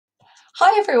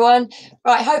Hi everyone.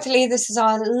 Right, hopefully this is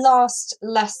our last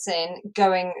lesson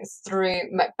going through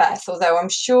Macbeth, although I'm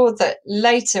sure that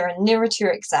later and nearer to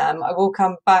your exam I will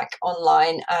come back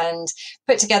online and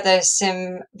put together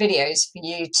some videos for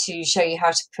you to show you how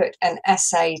to put an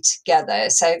essay together.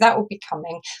 So that will be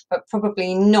coming, but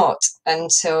probably not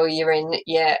until you're in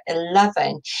year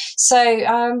 11. So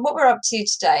what we're up to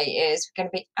today is we're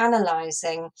going to be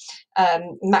analysing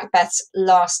Macbeth's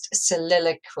last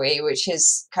soliloquy, which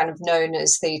is kind of known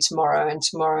as the Tomorrow and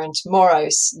Tomorrow and Tomorrow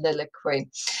soliloquy.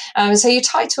 So your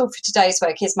title for today's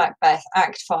work is Macbeth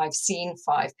Act 5, Scene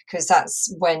 5, because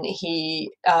that's when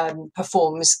he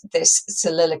performs this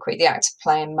soliloquy, the act of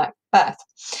playing Macbeth.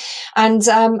 And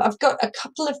I've got a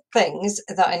couple of things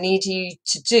that I need you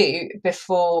to do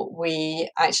before we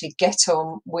actually get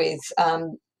on with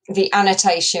the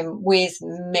annotation with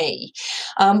me.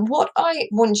 What I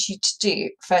want you to do,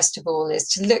 first of all, is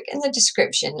to look in the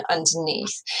description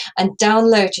underneath and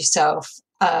download yourself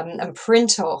and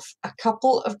print off a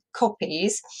couple of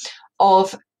copies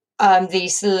of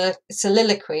the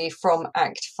soliloquy from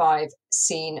Act 5,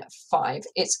 Scene 5.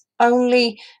 It's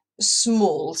only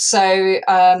small, so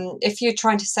if you're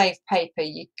trying to save paper,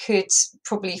 you could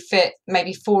probably fit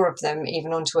maybe 4 of them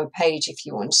even onto a page if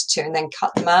you wanted to, and then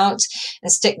cut them out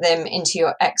and stick them into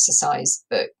your exercise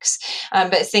books. But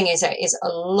the thing is, there is a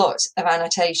lot of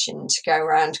annotation to go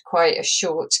around quite a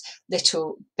short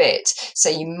little bit, so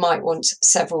you might want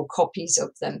several copies of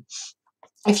them.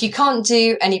 If you can't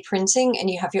do any printing and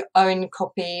you have your own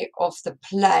copy of the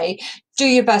play, do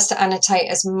your best to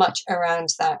annotate as much around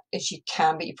that as you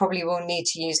can, but you probably will need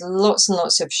to use lots and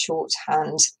lots of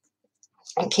shorthand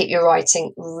and keep your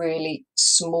writing really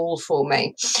small for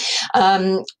me.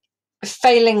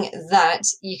 Failing that,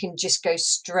 you can just go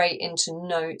straight into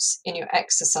notes in your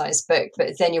exercise book,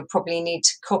 but then you'll probably need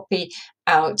to copy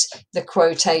out the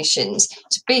quotations.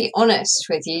 To be honest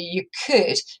with you, you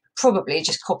could probably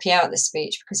just copy out the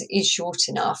speech because it is short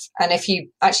enough, and if you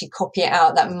actually copy it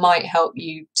out, that might help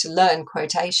you to learn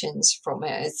quotations from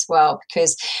it as well,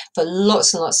 because for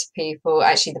lots and lots of people,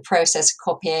 actually the process of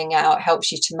copying out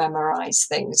helps you to memorize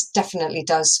things. It definitely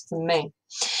does for me.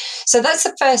 So that's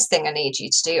the first thing I need you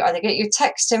to do: either get your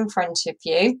text in front of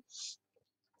you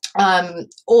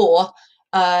or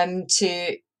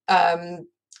to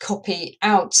copy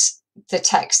out the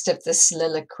text of the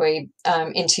soliloquy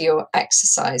into your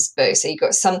exercise book. So you've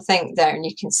got something there and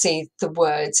you can see the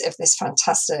words of this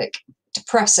fantastic,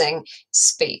 depressing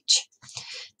speech.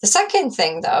 The second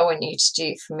thing that I want you to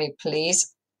do for me,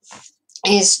 please,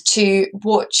 is to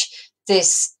watch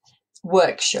this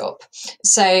workshop.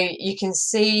 So you can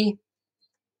see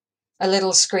a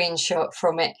little screenshot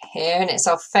from it here, and it's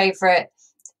our favourite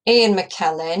Ian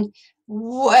Mckellan,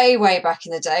 way back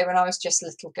in the day when I was just a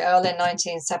little girl in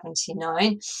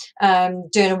 1979,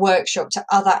 doing a workshop to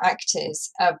other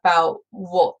actors about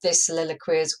what this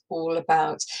soliloquy is all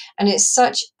about. And it's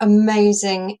such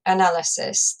amazing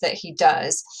analysis that he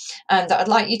does, and that I'd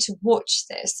like you to watch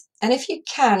this. And if you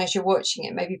can, as you're watching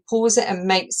it, maybe pause it and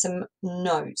make some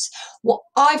notes. What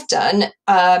I've done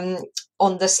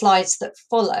on the slides that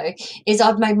follow is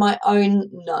I've made my own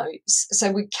notes,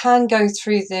 so we can go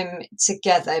through them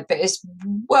together, but it's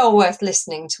well worth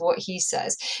listening to what he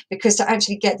says, because to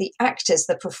actually get the actors,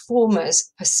 the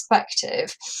performers'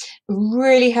 perspective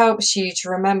really helps you to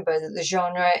remember that the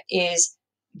genre is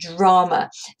drama,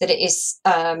 that it is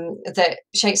that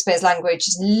Shakespeare's language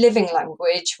is living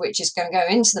language, which is going to go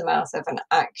into the mouth of an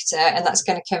actor, and that's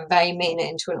going to convey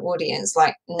meaning to an audience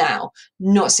like now,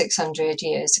 not 600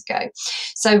 years ago.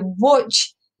 So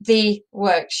watch the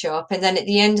workshop, and then at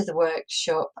the end of the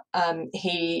workshop,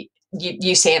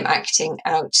 you see him acting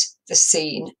out the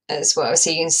scene as well, so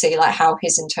you can see like how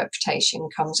his interpretation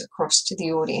comes across to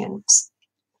the audience.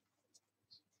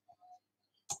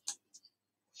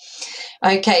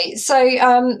 Okay, so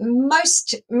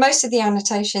most of the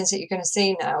annotations that you're going to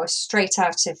see now are straight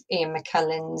out of Ian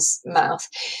Mckellan's mouth.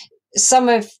 Some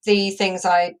of the things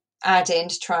I add in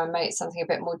to try and make something a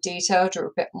bit more detailed or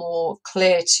a bit more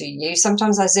clear to you.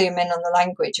 Sometimes I zoom in on the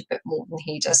language a bit more than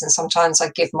he does, and sometimes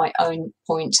I give my own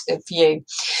point of view.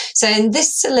 So in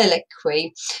this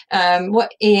soliloquy,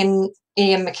 what Ian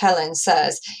Mckellan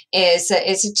says is that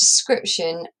it's a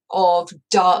description of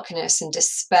darkness and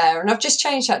despair, and I've just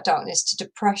changed that darkness to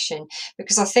depression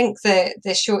because I think that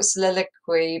the short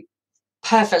soliloquy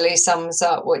perfectly sums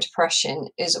up what depression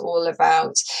is all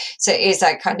about. So it is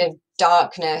that kind of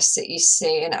darkness that you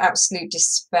see, and absolute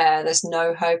despair. There's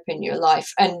no hope in your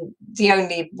life, and the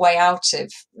only way out of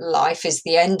life is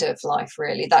the end of life,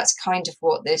 really. That's kind of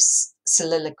what this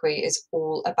soliloquy is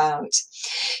all about.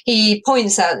 He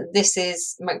points out that this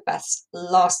is Macbeth's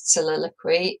last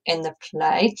soliloquy in the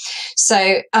play.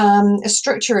 So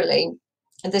structurally,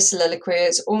 this soliloquy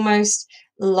is almost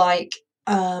like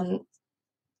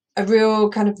a real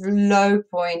kind of low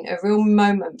point, a real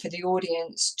moment for the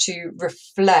audience to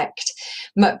reflect.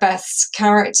 Macbeth's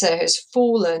character has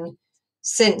fallen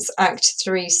since Act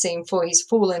 3, Scene 4. He's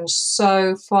fallen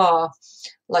so far,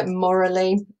 like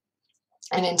morally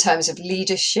and in terms of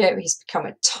leadership. He's become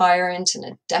a tyrant and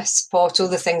a despot, all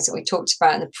the things that we talked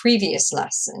about in the previous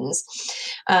lessons.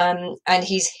 And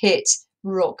he's hit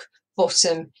rock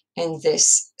bottom in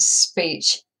this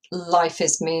speech. Life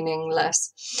is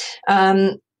meaningless.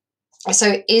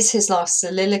 So it is his last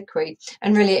soliloquy,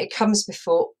 and really it comes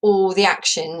before all the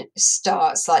action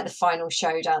starts, like the final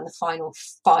showdown, the final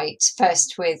fight,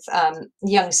 first with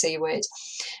young Stewart,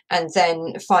 and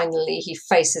then finally he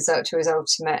faces up to his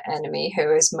ultimate enemy,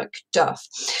 who is Macduff.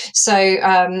 So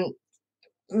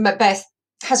Macbeth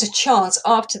has a chance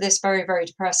after this very, very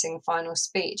depressing final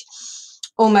speech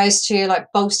almost to like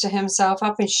bolster himself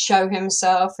up and show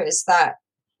himself as that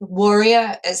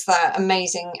warrior, as that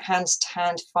amazing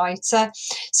hand-to-hand fighter,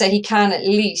 so he can at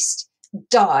least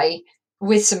die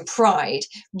with some pride,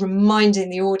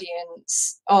 reminding the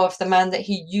audience of the man that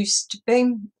he used to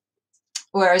be.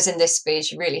 Whereas in this speech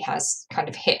he really has kind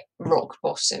of hit rock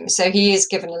bottom, so he is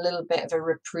given a little bit of a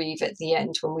reprieve at the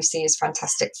end when we see his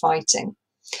fantastic fighting.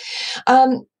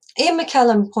 Ian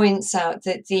Mckellan points out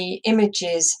that the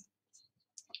images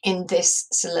in this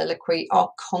soliloquy are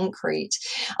concrete,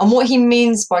 and what he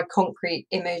means by concrete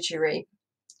imagery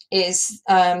is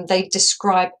they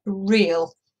describe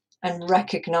real and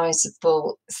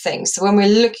recognizable things. So when we're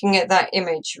looking at that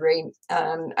imagery,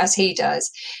 as he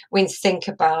does, we think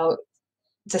about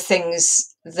the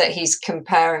things that he's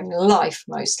comparing life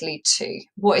mostly to.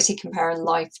 What is he comparing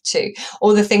life to?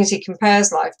 All the things he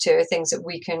compares life to are things that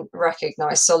we can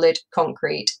recognize, solid,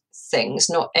 concrete things,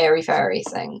 not airy-fairy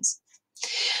things.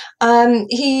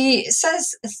 He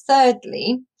says,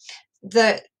 thirdly,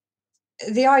 that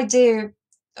the idea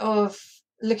of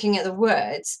looking at the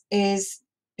words is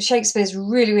Shakespeare's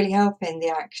really, really helping the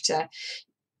actor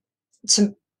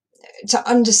to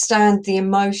understand the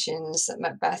emotions that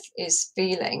Macbeth is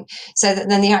feeling, so that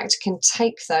then the actor can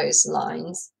take those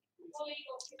lines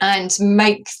and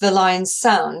make the lines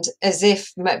sound as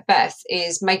if Macbeth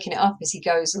is making it up as he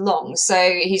goes along.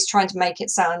 So he's trying to make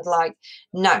it sound like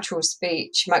natural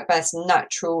speech, Macbeth's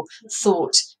natural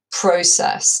thought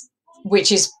process,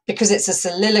 which is, because it's a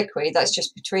soliloquy, that's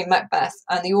just between Macbeth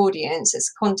and the audience.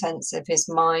 It's the contents of his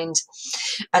mind,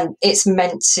 and it's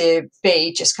meant to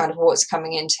be just kind of what's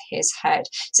coming into his head.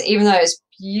 So even though it's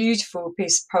a beautiful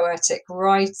piece of poetic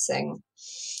writing,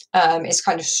 it's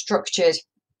kind of structured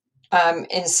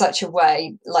in such a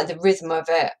way, like the rhythm of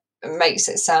it makes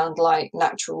it sound like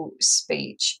natural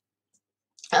speech.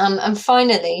 And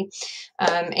finally,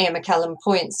 Ian Mckellan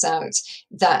points out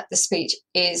that the speech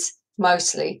is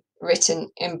mostly written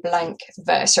in blank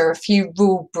verse. There are a few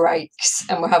rule breaks,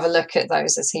 and we'll have a look at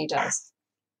those as he does.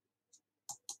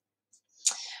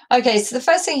 Okay, so the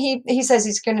first thing he says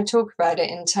he's going to talk about it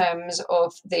in terms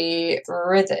of the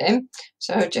rhythm.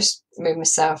 So I'll just make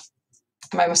myself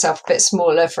a bit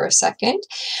smaller for a second.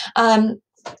 And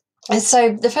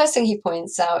so the first thing he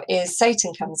points out is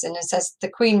Satan comes in and says, "The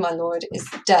Queen, my lord, is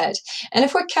dead." And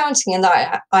if we're counting in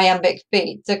that iambic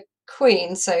beat, the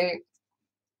Queen, so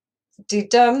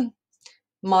dum,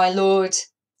 my lord,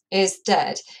 is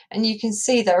dead. And you can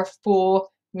see there are 4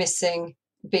 missing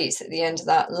beats at the end of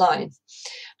that line.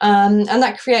 And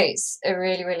that creates a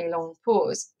really, really long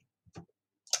pause.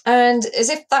 And as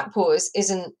if that pause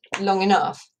isn't long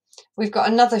enough, we've got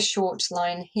another short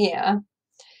line here.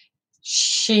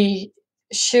 She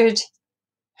should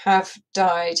have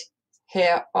died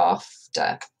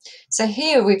hereafter. So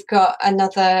here we've got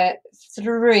another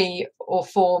 3 or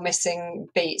 4 missing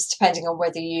beats, depending on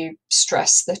whether you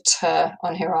stress the ter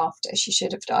on hereafter. She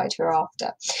should have died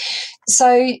hereafter.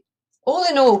 So all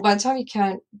in all, by the time you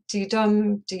count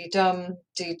dee-dum, dee-dum,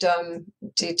 dee-dum,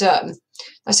 dee-dum,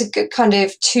 that's a good kind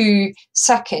of 2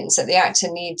 seconds that the actor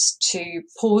needs to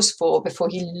pause for before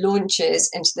he launches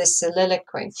into this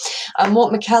soliloquy. And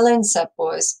what Mckellen said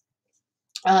was,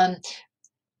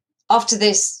 after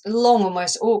this long,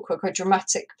 almost awkward, quite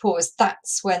dramatic pause,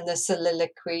 that's when the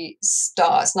soliloquy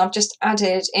starts. And I've just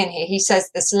added in here, he says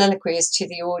the soliloquy is to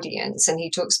the audience, and he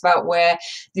talks about where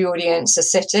the audience are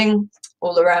sitting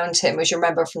all around him, as you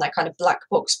remember from that kind of black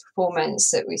box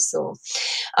performance that we saw.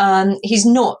 He's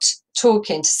not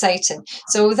talking to Satan.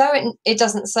 So although it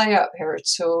doesn't say up here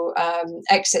at all,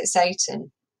 exit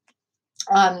Satan,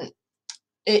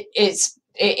 it's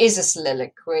it is a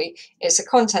soliloquy. It's the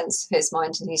contents of his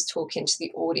mind, and he's talking to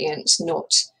the audience,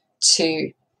 not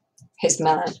to his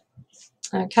man.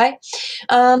 Okay.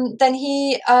 Then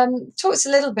he talks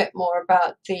a little bit more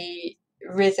about the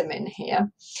rhythm in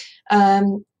here.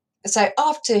 So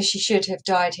after she should have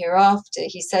died hereafter,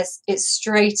 he says it's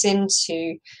straight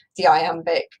into the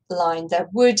iambic line. There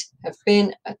would have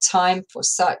been a time for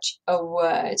such a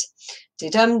word.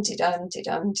 Didum, didum,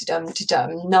 didum, didum,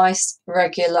 didum. Nice,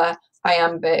 regular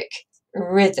iambic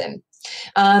rhythm.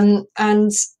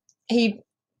 And he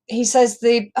says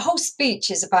the whole speech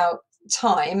is about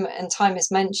time, and time is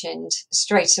mentioned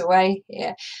straight away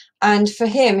here. And for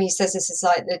him, he says this is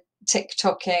like the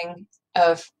tick-tocking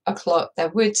of a clock. There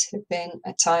would have been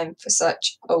a time for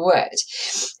such a word.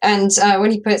 And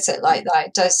when he puts it like that,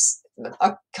 it does,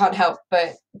 I can't help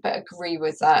but agree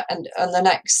with that. And on the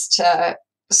next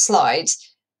slide,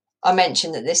 I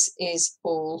mentioned that this is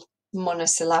all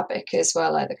monosyllabic as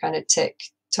well, like the kind of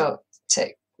tick-tock,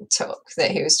 tick-tock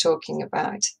that he was talking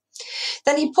about.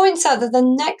 Then he points out that the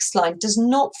next line does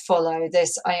not follow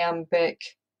this iambic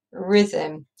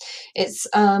rhythm. It's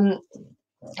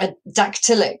a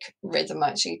dactylic rhythm,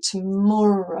 actually.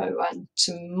 Tomorrow and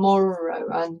tomorrow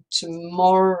and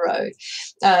tomorrow.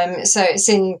 So it's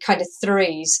in kind of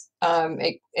threes.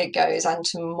 It goes, and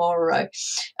tomorrow.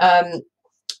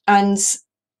 And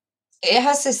it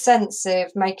has this sense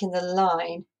of making the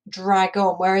line drag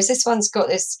on, whereas this one's got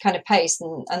this kind of pace,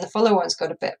 and the follow one's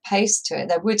got a bit of pace to it.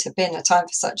 There would have been a time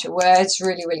for such a word. It's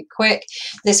really, really quick.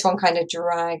 This one kind of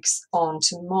drags on,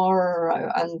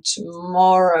 tomorrow and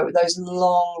tomorrow, those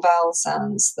long vowel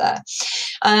sounds there.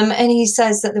 And he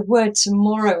says that the word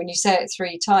tomorrow, when you say it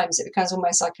 3 times, it becomes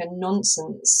almost like a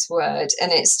nonsense word,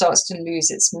 and it starts to lose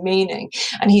its meaning.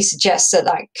 And he suggests that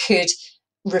that could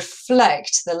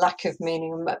reflect the lack of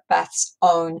meaning in Macbeth's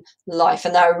own life,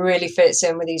 and that really fits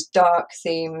in with these dark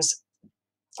themes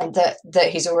that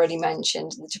he's already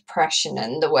mentioned, the depression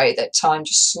and the way that time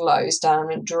just slows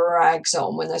down and drags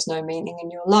on when there's no meaning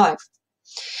in your life.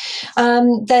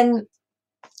 Then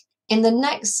in the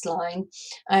next line,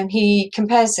 he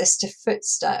compares this to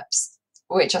footsteps,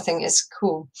 which I think is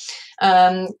cool.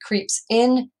 Creeps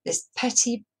in this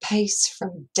petty pace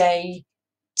from day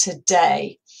to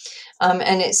day.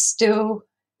 And it's still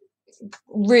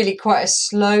really quite a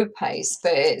slow pace,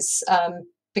 but it's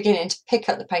beginning to pick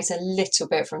up the pace a little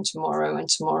bit from tomorrow and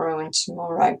tomorrow and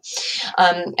tomorrow.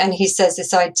 And he says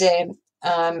this idea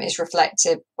is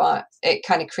reflected, but it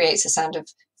kind of creates a sound of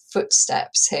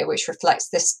footsteps here, which reflects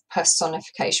this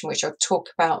personification, which I'll talk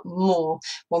about more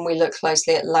when we look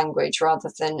closely at language rather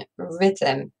than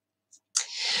rhythm.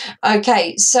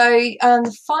 Okay, so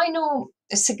the final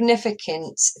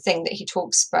significant thing that he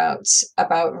talks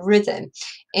about rhythm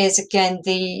is, again,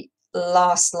 the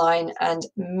last line and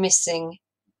missing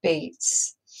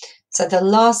beats. So the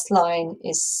last line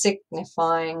is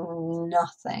signifying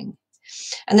nothing,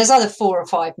 and there's either 4 or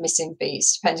 5 missing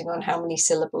beats depending on how many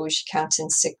syllables you count in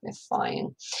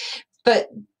signifying. But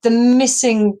the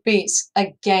missing beats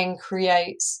again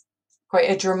creates quite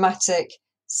a dramatic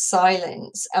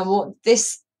silence, and what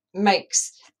this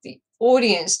makes the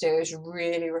audience do is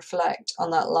really reflect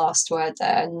on that last word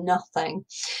there, nothing,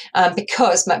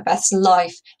 because Macbeth's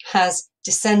life has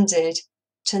descended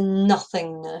to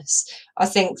nothingness. I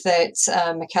think that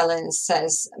Mckellen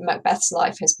says Macbeth's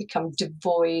life has become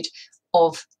devoid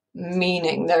of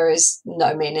meaning. There is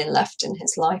no meaning left in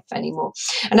his life anymore.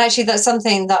 And actually, that's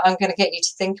something that I'm going to get you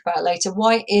to think about later.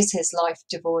 Why is his life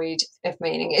devoid of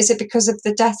meaning? Is it because of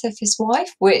the death of his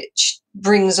wife, which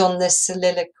brings on this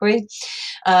soliloquy?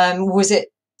 Was it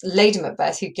Lady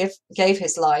Macbeth who gave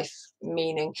his life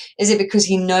meaning? Is it because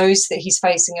he knows that he's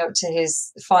facing up to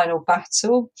his final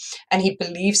battle and he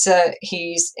believes that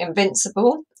he's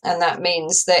invincible, and that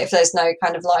means that if there's no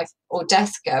kind of life or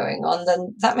death going on,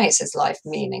 then that makes his life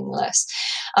meaningless?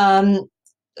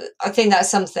 I think that's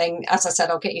something, as I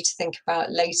said, I'll get you to think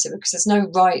about later, because there's no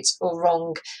right or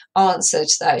wrong answer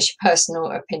to that. It's your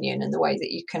personal opinion and the way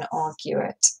that you can argue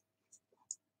it.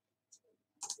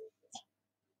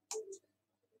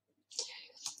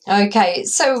 Okay,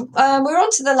 so we're on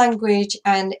to the language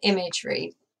and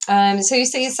imagery. So you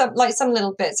see some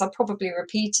little bits I'll probably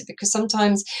repeat it, because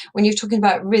sometimes when you're talking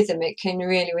about rhythm, it can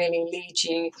really, really lead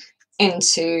you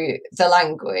into the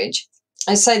language.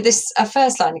 And so this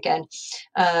first line again,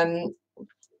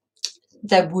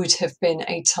 there would have been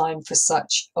a time for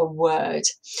such a word.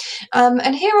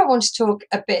 And here I want to talk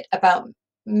a bit about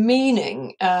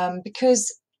meaning,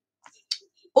 because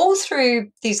all through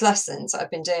these lessons I've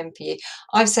been doing for you,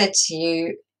 I've said to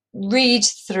you, read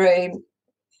through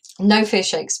No Fear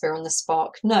Shakespeare on the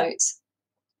Spark Notes.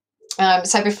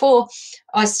 So before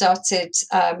I started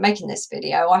making this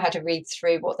video, I had to read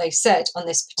through what they said on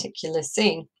this particular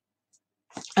scene.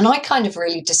 And I kind of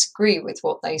really disagree with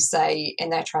what they say in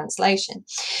their translation.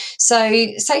 So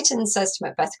Satan says to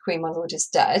Macbeth, Queen, my lord is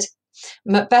dead.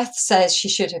 Macbeth says she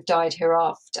should have died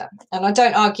hereafter. And I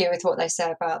don't argue with what they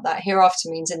say about that. Hereafter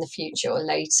means in the future or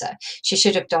later. She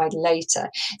should have died later.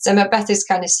 So Macbeth is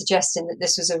kind of suggesting that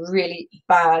this was a really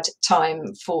bad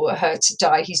time for her to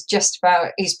die. He's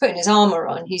putting his armour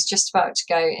on. He's just about to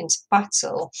go into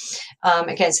battle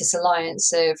against this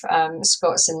alliance of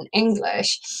Scots and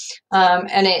English.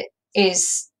 And it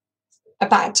is a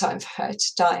bad time for her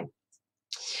to die.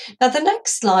 Now, the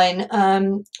next line,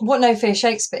 what No Fear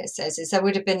Shakespeare says is there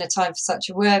would have been a time for such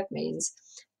a word means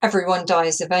everyone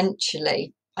dies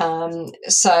eventually.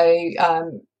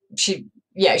 She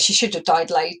should have died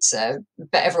later,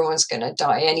 but everyone's going to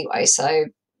die anyway. So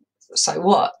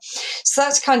what? So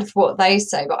that's kind of what they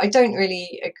say, but I don't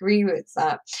really agree with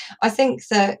that. I think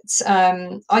that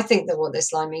what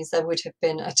this line means, there would have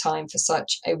been a time for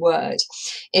such a word,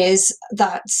 is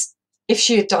that if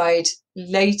she had died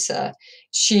later,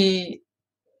 she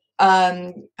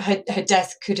her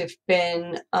death could have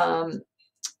been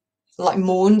like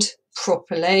mourned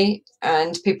properly,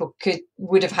 and people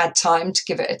would have had time to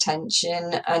give it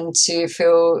attention and to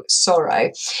feel sorrow.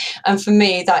 And for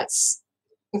me, that's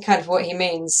kind of what he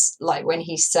means, like when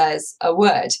he says a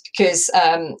word, because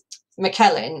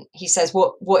Mckellen, he says,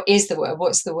 what is the word?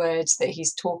 What's the word that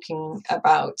he's talking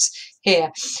about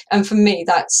here? And for me,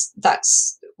 that's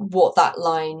what that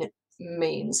line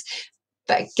means.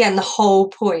 But again, the whole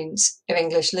point of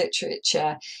English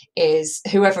literature is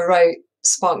whoever wrote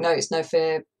Spark Notes, No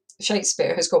Fear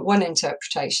Shakespeare has got one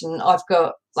interpretation. I've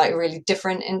got like a really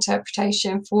different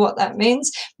interpretation for what that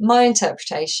means. My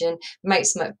interpretation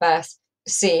makes Macbeth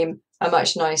seem a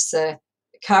much nicer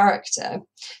character.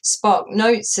 Spark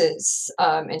Notes'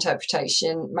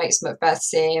 interpretation makes Macbeth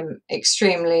seem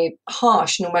extremely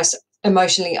harsh and almost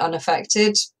emotionally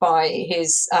unaffected by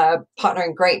his partner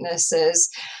in greatness's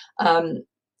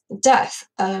death.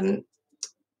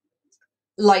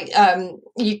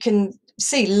 You can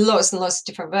see lots and lots of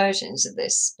different versions of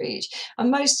this speech, and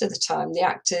most of the time the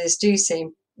actors do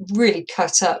seem really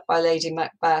cut up by Lady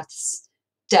Macbeth's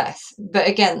death, but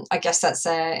again, I guess that's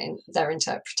their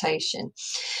interpretation.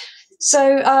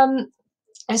 So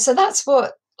that's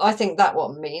what I think that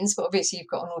one means, but obviously you've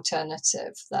got an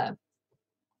alternative there.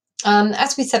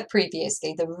 As we said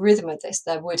previously, the rhythm of this,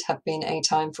 there would have been a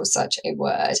time for such a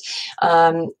word.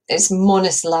 It's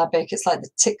monosyllabic, it's like the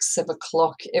ticks of a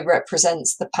clock. It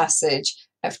represents the passage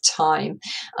of time.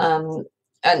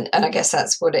 And I guess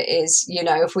that's what it is. You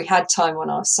know, if we had time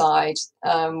on our side,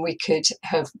 we could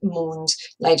have mourned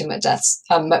Lady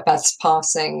Macbeth's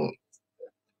passing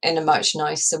in a much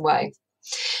nicer way.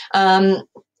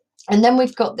 And then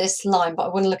we've got this line, but I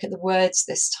want to look at the words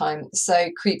this time.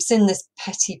 So creeps in this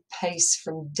petty pace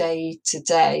from day to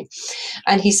day.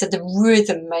 And he said the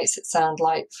rhythm makes it sound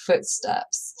like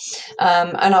footsteps.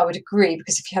 And I would agree,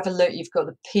 because if you have a look, you've got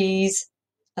the P's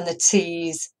and the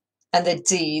T's and the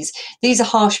D's. These are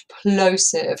harsh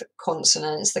plosive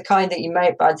consonants, the kind that you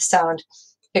make by the sound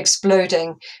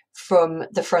exploding from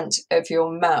the front of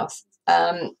your mouth.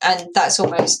 And that's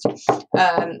almost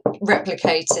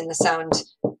replicating the sound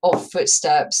of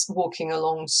footsteps walking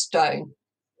along stone.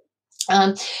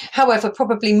 However,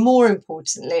 probably more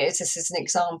importantly, this is an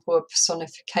example of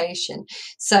personification.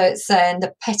 So it's saying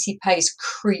the petty pace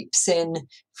creeps in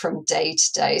from day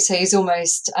to day. So he's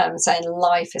almost saying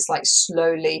life is like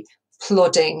slowly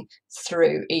plodding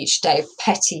through each day.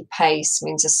 Petty pace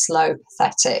means a slow,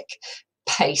 pathetic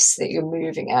pace that you're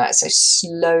moving at, so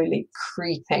slowly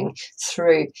creeping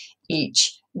through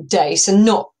each day. So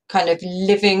not kind of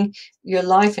living your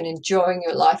life and enjoying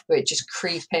your life, but just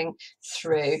creeping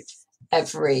through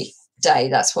every day.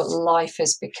 That's what life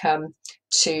has become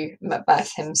to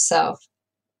Macbeth himself.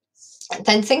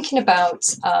 Then thinking about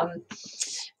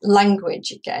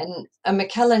language again,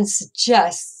 Mckellen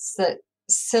suggests that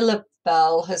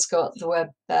syllable has got the word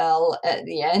bell at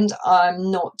the end.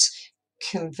 I'm not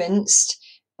convinced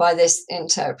by this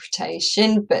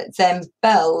interpretation, but then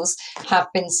bells have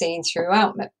been seen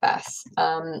throughout Macbeth,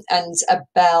 and a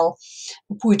bell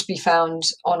would be found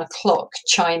on a clock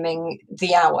chiming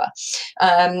the hour,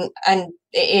 and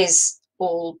it is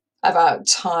all about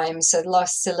time. So the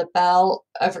last syllable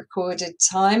of recorded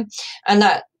time, and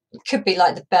that could be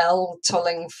like the bell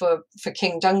tolling for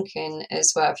King Duncan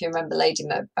as well. If you remember, Lady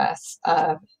Macbeth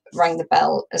rang the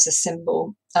bell as a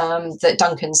symbol that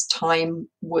Duncan's time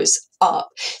was up.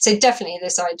 So definitely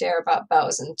this idea about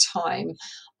bells and time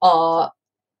are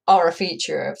a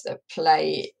feature of the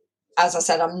play as I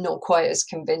said, I'm not quite as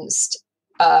convinced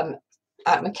at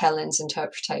Mckellen's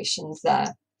interpretation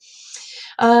there.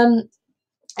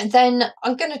 And then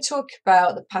I'm going to talk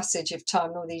about the passage of time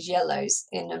and all these yellows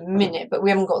in a minute, but we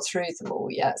haven't got through them all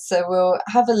yet. So we'll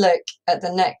have a look at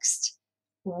the next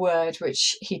word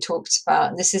which he talked about.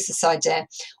 And this is this idea: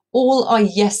 all our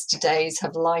yesterdays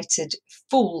have lighted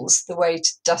fools the way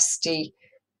to dusty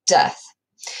death.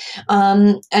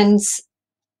 And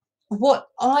what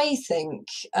I think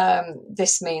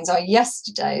this means are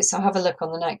yesterdays. So I'll have a look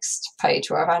on the next page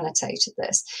where I've annotated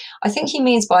this. I think he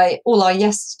means by all our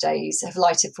yesterdays have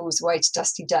lighted fools away to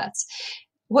dusty deaths.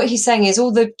 What he's saying is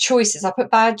all the choices, I put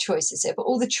bad choices here, but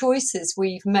all the choices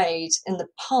we've made in the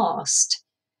past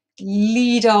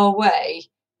lead our way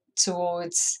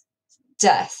towards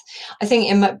death. I think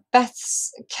in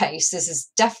Macbeth's case, this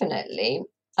is definitely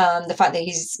the fact that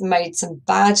he's made some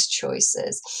bad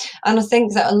choices. And I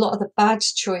think that a lot of the bad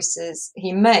choices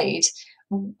he made,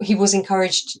 he was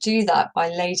encouraged to do that by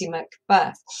Lady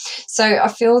Macbeth. So I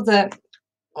feel that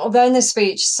although in the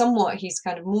speech somewhat he's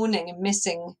kind of mourning and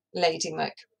missing Lady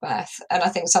Macbeth, and I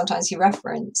think sometimes he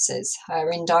references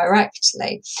her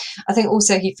indirectly, I think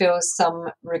also he feels some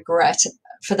regret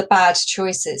for the bad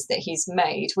choices that he's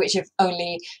made, which have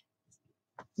only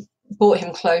brought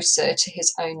him closer to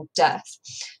his own death.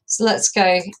 So let's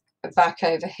go back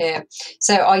over here.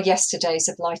 So our yesterdays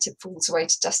have lighted fools away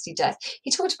to dusty death.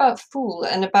 He talked about fool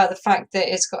and about the fact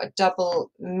that it's got a double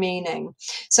meaning.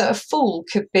 So a fool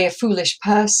could be a foolish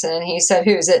person. He said,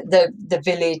 who is it? The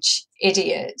village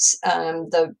idiot,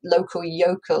 the local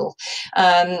yokel.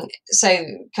 So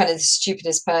kind of the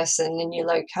stupidest person in your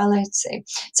locality.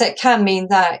 So it can mean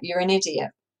that you're an idiot.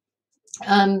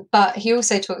 But he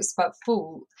also talks about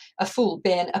a fool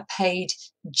being a paid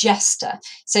jester.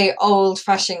 So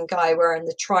old-fashioned guy wearing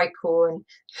the tricorn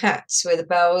hats with the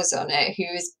bells on it, who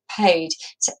is paid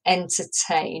to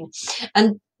entertain.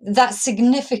 And that's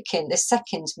significant, the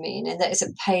second meaning, that is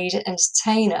a paid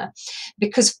entertainer,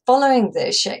 because following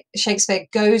this, Shakespeare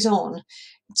goes on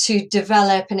to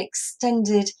develop an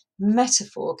extended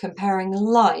metaphor comparing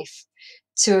life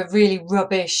to a really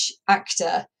rubbish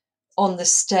actor on the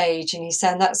stage, and he's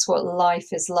saying that's what life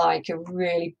is like, a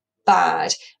really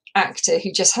bad actor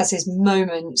who just has his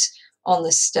moment on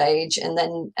the stage and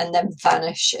then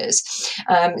vanishes.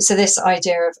 So this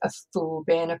idea of a fool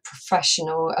being a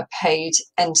professional, a paid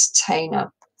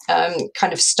entertainer,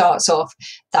 kind of starts off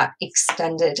that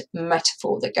extended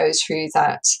metaphor that goes through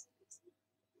that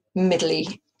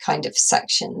middly kind of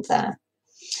section there.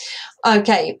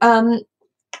 Okay,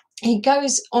 he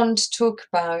goes on to talk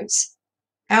about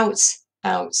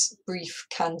out, brief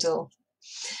candle.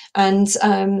 And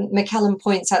Mckellen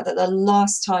points out that the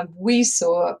last time we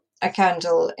saw a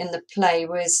candle in the play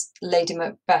was Lady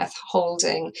Macbeth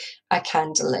holding a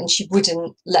candle, and she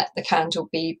wouldn't let the candle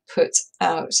be put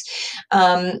out.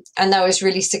 And that was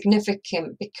really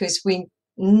significant because we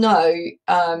know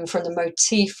from the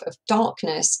motif of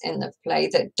darkness in the play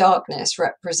that darkness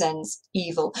represents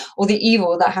evil, or the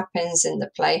evil that happens in the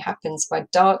play happens by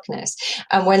darkness.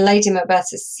 And when Lady Macbeth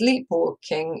is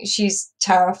sleepwalking, she's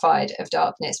terrified of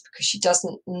darkness because she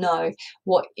doesn't know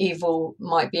what evil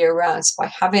might be around. So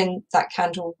by having that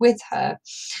candle with her,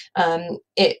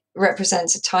 it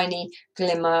represents a tiny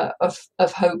glimmer of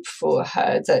hope for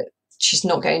her, that she's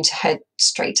not going to head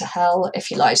straight to hell,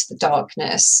 if you like, to the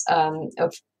darkness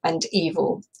and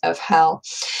evil of hell.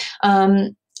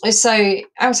 So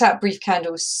out brief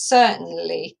candle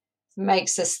certainly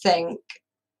makes us think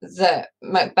that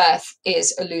Macbeth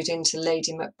is alluding to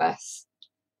Lady Macbeth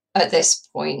at this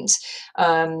point.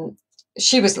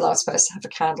 She was the last person to have a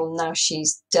candle, now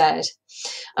she's dead.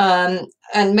 And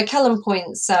Mckellen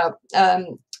points out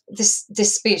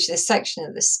this speech, this section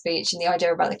of this speech, and the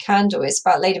idea about the candle is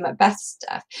about Lady Macbeth's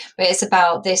death, but it's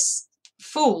about this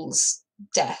fool's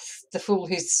death, the fool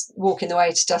who's walking the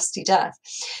way to dusty death.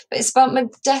 But it's about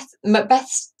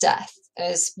Macbeth's death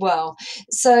as well.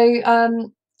 So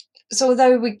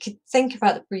although we could think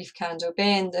about the brief candle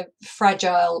being the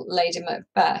fragile Lady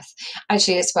Macbeth,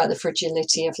 actually it's about the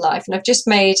fragility of life. And I've just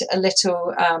made a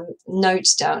little note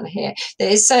down here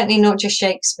that it's certainly not just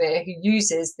Shakespeare who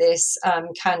uses this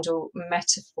candle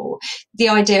metaphor. The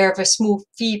idea of a small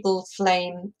feeble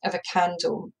flame of a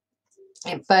candle,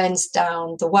 it burns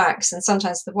down the wax, and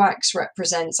sometimes the wax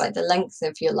represents like the length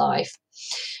of your life,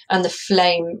 and the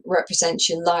flame represents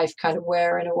your life kind of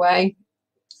wearing away.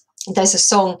 There's a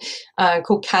song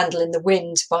called Candle in the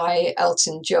Wind by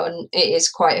Elton John. It is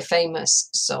quite a famous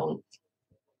song.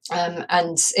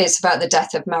 And it's about the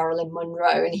death of Marilyn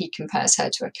Monroe, and he compares her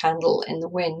to a candle in the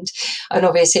wind. And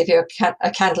obviously, if you're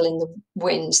a candle in the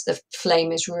wind, the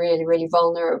flame is really, really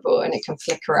vulnerable, and it can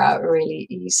flicker out really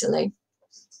easily.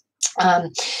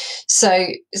 So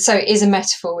it is a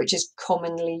metaphor which is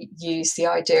commonly used, the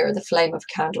idea of the flame of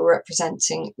a candle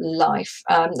representing life.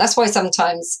 That's why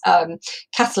sometimes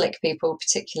Catholic people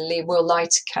particularly will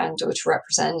light a candle to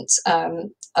represent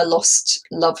a lost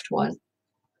loved one.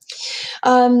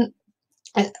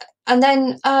 And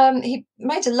then he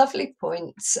made a lovely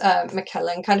point,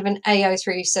 Mckellen, kind of an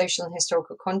AO3 social and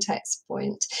historical context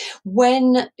point.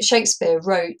 When Shakespeare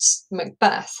wrote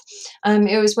Macbeth,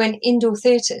 it was when indoor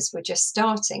theatres were just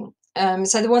starting.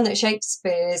 So the one that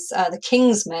Shakespeare's, the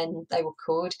King's Men, they were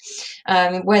called,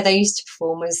 where they used to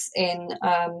perform was in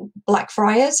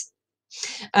Blackfriars.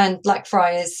 And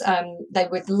Blackfriars, they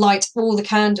would light all the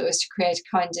candles to create a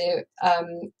kind of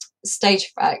stage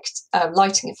effect,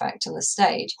 lighting effect on the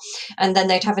stage, and then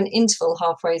they'd have an interval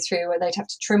halfway through where they'd have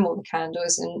to trim all the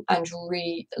candles and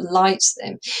relight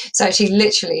them. So actually,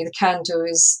 literally, the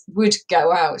candles would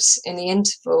go out in the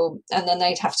interval, and then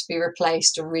they'd have to be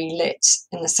replaced or relit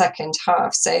in the second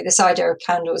half. So this idea of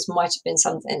candles might have been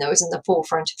something that was in the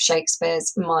forefront of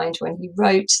Shakespeare's mind when he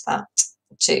wrote that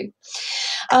too.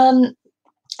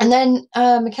 And then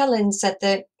Mckellen said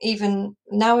that even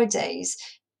nowadays,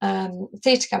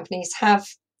 theatre companies have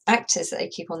actors that they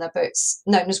keep on their books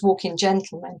known as walk-in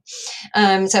gentlemen.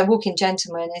 So a walk-in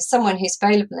gentleman is someone who's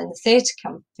available in the theatre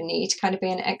company to kind of be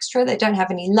an extra. They don't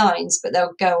have any lines, but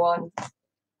they'll go on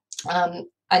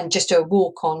and just do a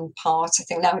walk-on part. I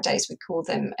think nowadays we call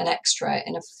them an extra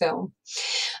in a film.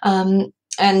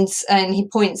 And he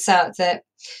points out that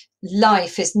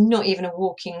life is not even a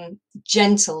walking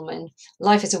gentleman.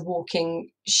 Life is a walking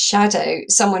shadow,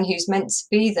 someone who's meant to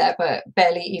be there but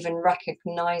barely even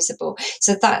recognizable.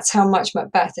 So that's how much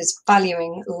Macbeth is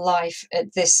valuing life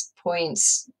at this point.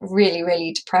 Really,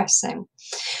 really depressing.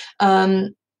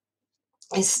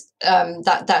 That's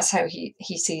how he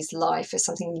sees life, as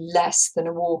something less than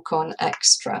a walk-on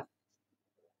extra.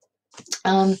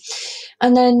 And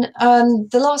then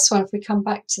the last one, if we come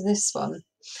back to this one,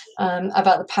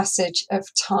 about the passage of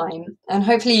time, and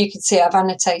hopefully you can see I've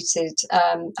annotated,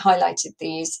 highlighted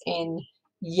these in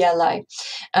yellow,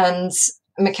 and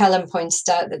Mckellen pointed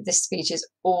out that this speech is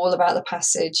all about the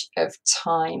passage of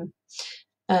time.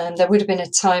 There would have been a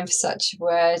time for such a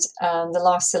word, the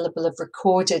last syllable of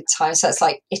recorded time, so that's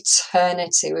like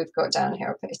eternity. We've got down here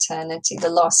up eternity, the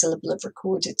last syllable of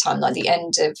recorded time, like the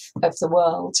end of the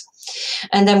world.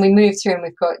 And then we move through and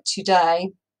we've got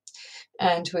today,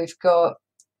 and we've got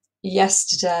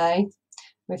yesterday,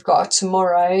 we've got our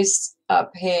tomorrows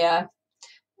up here,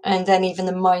 and then even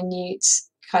the minute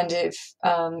kind of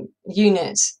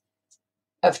unit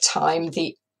of time,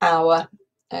 the hour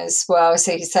as well.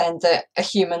 So he's saying that a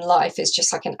human life is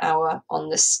just like an hour on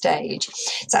the stage.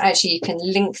 So actually you can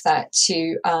link that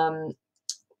to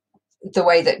the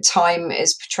way that time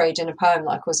is portrayed in a poem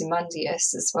like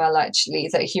Ozymandias as well, actually,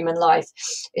 that human life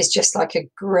is just like a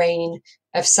grain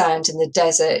of sand in the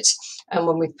desert, and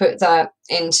when we put that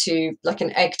into like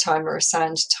an egg timer or a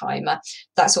sand timer,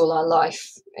 that's all our life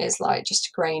is like, just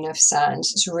a grain of sand.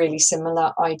 It's a really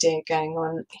similar idea going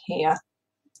on here.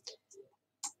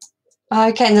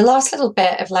 Okay, and the last little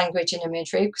bit of language and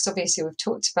imagery, because obviously we've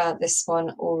talked about this one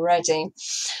already.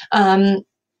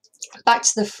 Back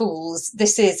to the Fools.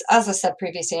 This is, as I said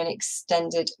previously, an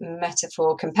extended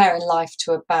metaphor comparing life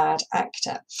to a bad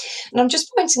actor. And I'm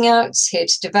just pointing out here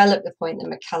to develop the point that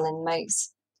Mckellen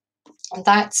makes,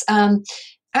 that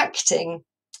acting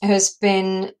has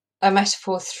been a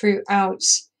metaphor throughout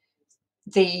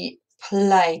the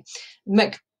play.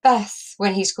 Macbeth,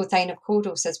 when he's called Thane of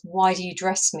Cawdor, says, "Why do you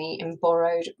dress me in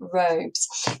borrowed robes?"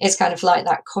 It's kind of like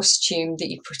that costume that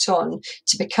you put on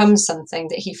to become something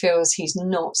that he feels he's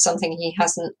not, something he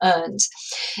hasn't earned.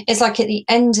 It's like at the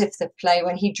end of the play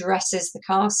when he dresses the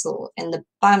castle in the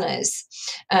banners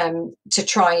to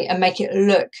try and make it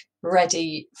look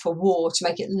ready for war, to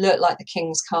make it look like the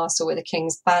king's castle with the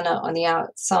king's banner on the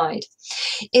outside.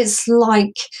 It's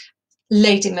like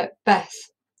Lady Macbeth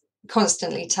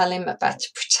constantly telling Macbeth to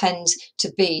pretend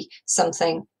to be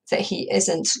something that he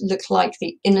isn't, look like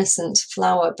the innocent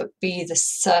flower, but be the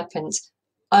serpent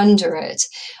under it.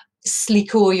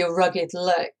 Sleek all your rugged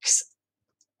looks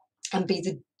and be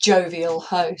the jovial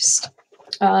host.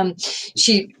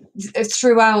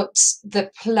 Throughout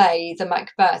the play, the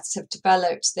Macbeths have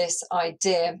developed this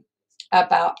idea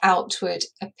about outward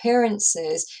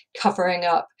appearances covering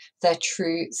up their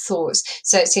true thoughts.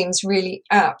 So it seems really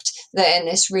apt that in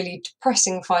this really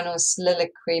depressing final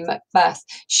soliloquy, Macbeth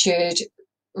should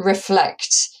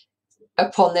reflect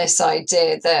upon this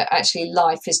idea that actually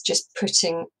life is just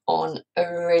putting on a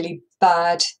really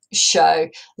bad show.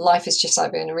 Life is just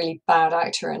like being a really bad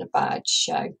actor in a bad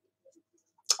show.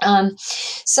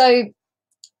 So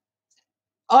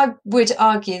I would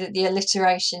argue that the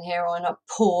alliteration here on a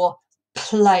poor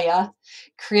player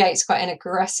creates quite an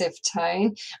aggressive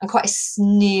tone and quite a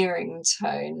sneering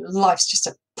tone. Life's just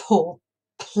a poor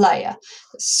player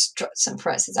that struts and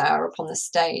frets his hour upon the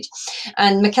stage.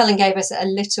 And Mckellen gave us a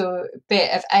little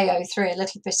bit of AO3, a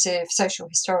little bit of social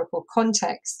historical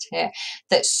context here,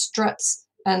 that struts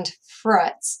and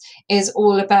frets is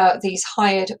all about these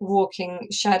hired walking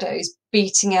shadows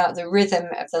beating out the rhythm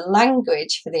of the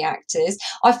language for the actors.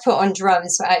 I've put on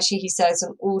drums, but actually he says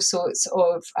on all sorts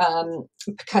of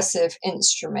percussive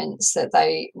instruments that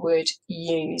they would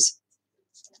use.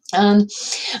 And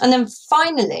then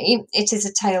finally, it is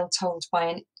a tale told by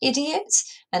an idiot,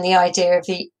 and the idea of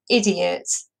the idiot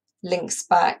links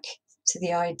back to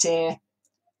the idea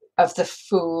of the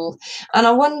fool. And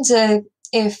I wonder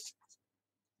if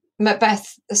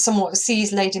Macbeth somewhat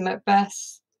sees Lady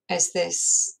Macbeth as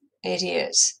this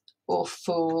idiot or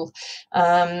fool,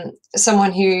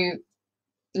 someone who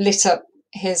lit up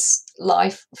his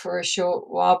life for a short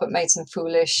while but made some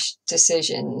foolish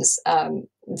decisions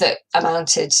that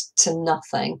amounted to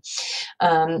nothing.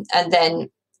 And then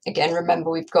again,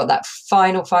 remember, we've got that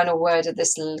final word of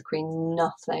this soliloquy,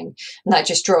 nothing, and that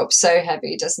just drops so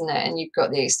heavy, doesn't it? And you've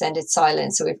got the extended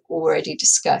silence that we've already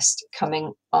discussed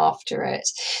coming after it.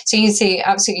 So you can see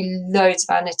absolutely loads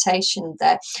of annotation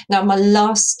there. Now, my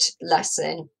last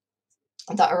lesson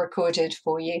that I recorded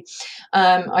for you,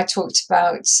 I talked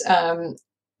about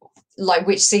like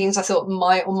which scenes I thought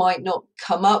might or might not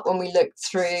come up when we looked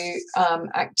through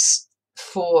Act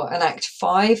 4 and Act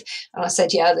 5, and I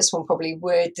said, yeah, this one probably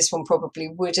would, this one probably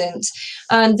wouldn't.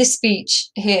 And this speech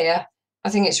here, I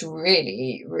think it's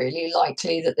really, really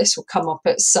likely that this will come up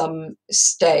at some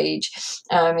stage.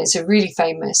 It's a really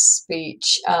famous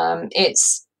speech.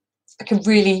 It's like a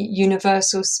really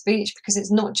universal speech because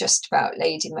it's not just about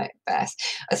Lady Macbeth.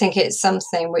 I think it's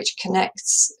something which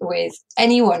connects with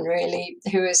anyone really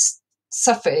who has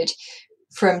suffered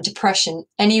from depression,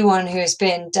 anyone who has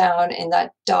been down in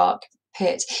that dark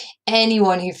pit,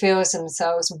 anyone who feels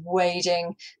themselves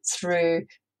wading through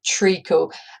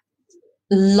treacle,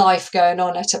 life going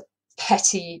on at a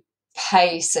petty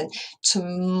pace, and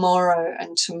tomorrow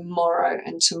and tomorrow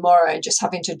and tomorrow, and just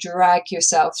having to drag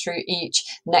yourself through each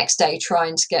next day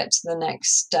trying to get to the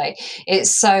next day.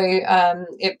 It's so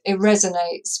it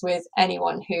resonates with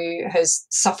anyone who has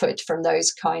suffered from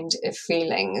those kind of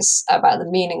feelings about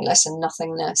the meaningless and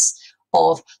nothingness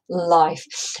of life.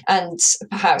 And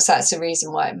perhaps that's the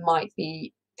reason why it might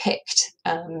be picked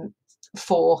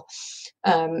for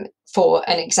an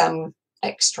exam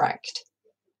extract.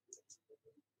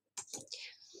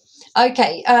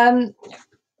 Okay, a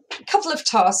couple of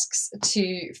tasks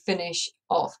to finish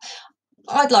off.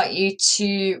 I'd like you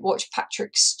to watch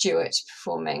Patrick Stewart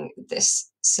performing this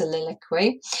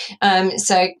soliloquy.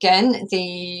 So again,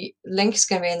 the link is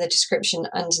going to be in the description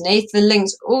underneath. The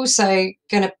link's also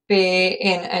going to be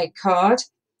in a card.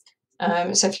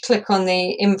 So if you click on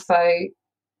the info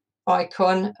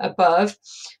icon above,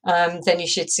 then you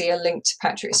should see a link to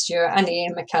Patrick Stewart and the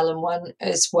Ian Mckellan one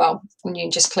as well. And you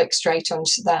can just click straight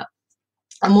onto that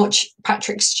and watch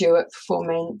Patrick Stewart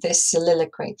performing this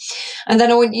soliloquy. And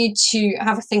then I want you to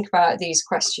have a think about these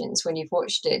questions when you've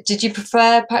watched it. Did you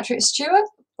prefer Patrick Stewart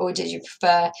or did you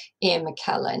prefer Ian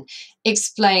Mckellan?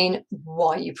 Explain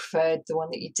why you preferred the one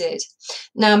that you did.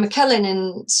 Now, Mckellen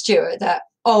and Stewart, they're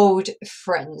old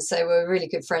friends. They were really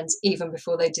good friends even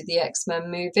before they did the X-Men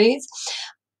movies.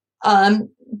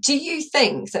 Do you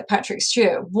think that Patrick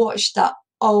Stewart watched that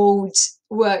old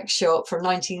workshop from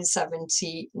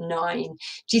 1979?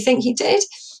 Do you think he did?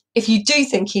 If you do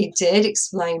think he did,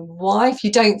 explain why. If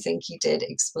you don't think he did,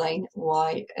 explain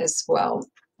why as well.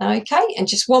 Okay, and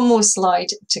just one more slide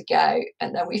to go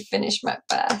and then we finish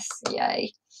Macbeth.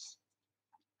 Yay.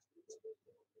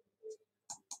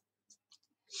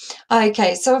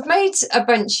 Okay, so I've made a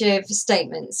bunch of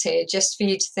statements here just for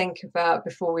you to think about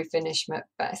before we finish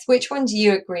Macbeth. Which one do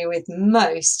you agree with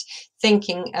most,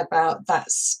 thinking about that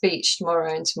speech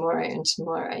tomorrow and tomorrow and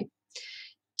tomorrow?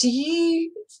 Do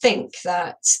you think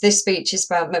that this speech is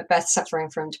about Macbeth suffering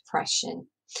from depression?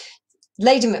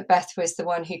 Lady Macbeth was the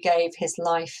one who gave his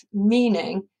life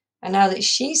meaning, and now that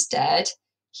she's dead,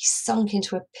 he's sunk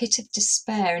into a pit of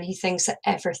despair and he thinks that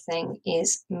everything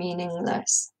is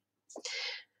meaningless.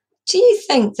 Do you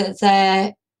think that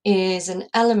there is an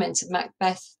element of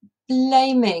Macbeth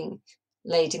blaming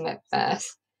Lady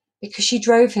Macbeth because she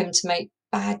drove him to make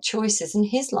bad choices in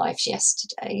his life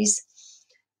yesterday's?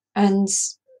 and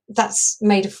that's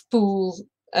made a fool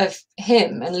of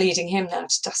him and leading him now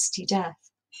to dusty death.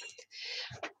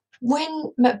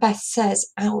 When Macbeth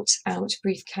says, out, out,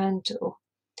 brief candle,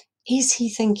 is he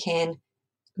thinking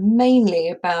mainly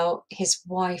about his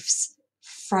wife's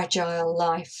fragile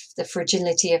life, the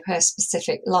fragility of her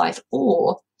specific life,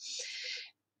 or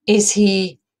is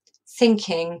he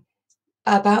thinking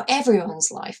about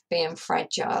everyone's life being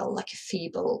fragile, like a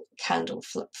feeble candle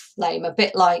flame, a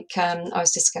bit like I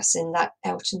was discussing that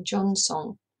Elton John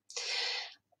song?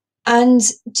 And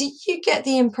do you get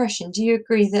the impression, do you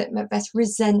agree that Macbeth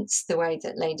resents the way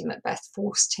that Lady Macbeth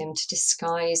forced him to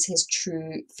disguise his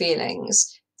true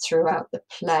feelings throughout the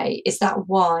play? Is that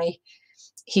why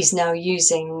he's now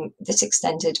using this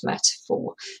extended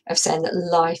metaphor of saying that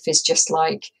life is just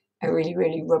like a really,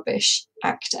 really rubbish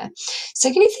actor?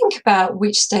 So can you think about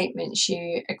which statements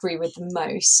you agree with the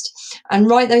most and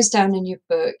write those down in your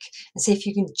book and see if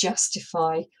you can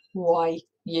justify why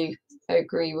you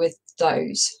agree with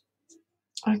those?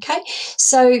 Okay,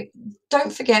 so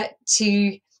don't forget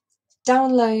to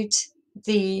download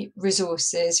the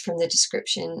resources from the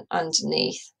description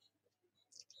underneath.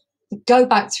 Go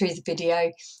back through the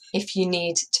video if you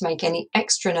need to make any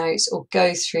extra notes or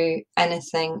go through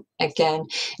anything again.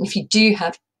 And if you do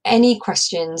have any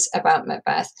questions about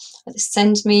Macbeth, either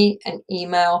send me an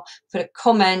email, put a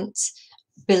comment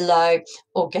below,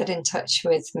 or get in touch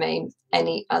with me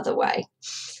any other way.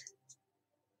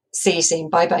 See you soon.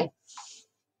 Bye bye.